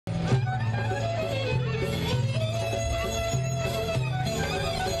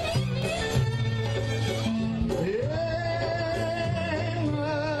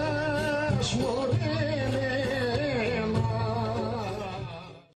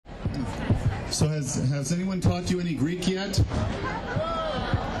So has anyone taught you any Greek yet?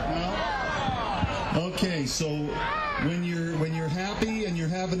 No? Okay, so when you're happy and you're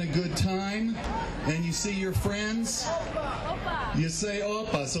having a good time and you see your friends, you say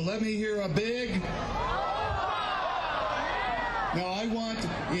Opa. So let me hear a big. Now I want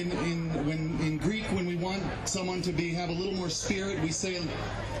in Greek, when we want someone to have a little more spirit, we say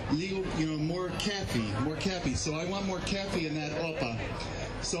more kafi. So I want more kafi in that Opa.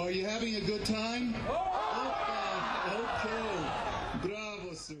 So are you having a good time? Opa. Okay.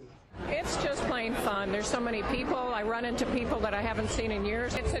 Bravo, Sue. It's just plain fun. There's so many people. I run into people that I haven't seen in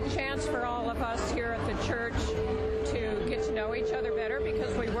years. It's a chance for all of us here at the church to get to know each other better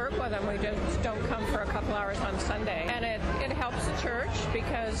because we work with them. We just don't come for a couple hours on Sunday. And it helps the church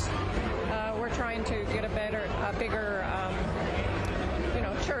because we're trying to get a bigger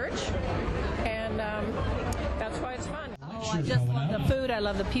church. And that's why it's fun. Oh, I just love the food. I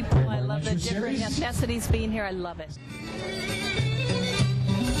love the people. I love the different ethnicities being here. I love it.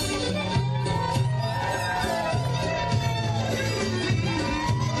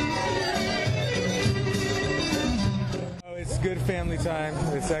 It's good family time.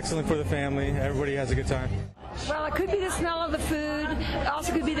 It's excellent for the family. Everybody has a good time. Well, it could be the smell of the food. It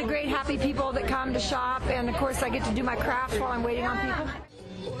also could be the great happy people that come to shop. And of course, I get to do my crafts while I'm waiting on people.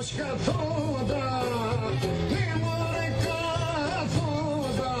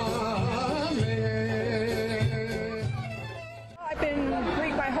 I've been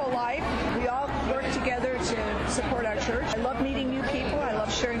Greek my whole life. We all work together to support our church. I love meeting new people. I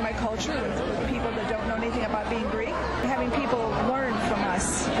love sharing my culture with people that don't know anything about being Greek. Having people learn from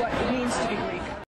us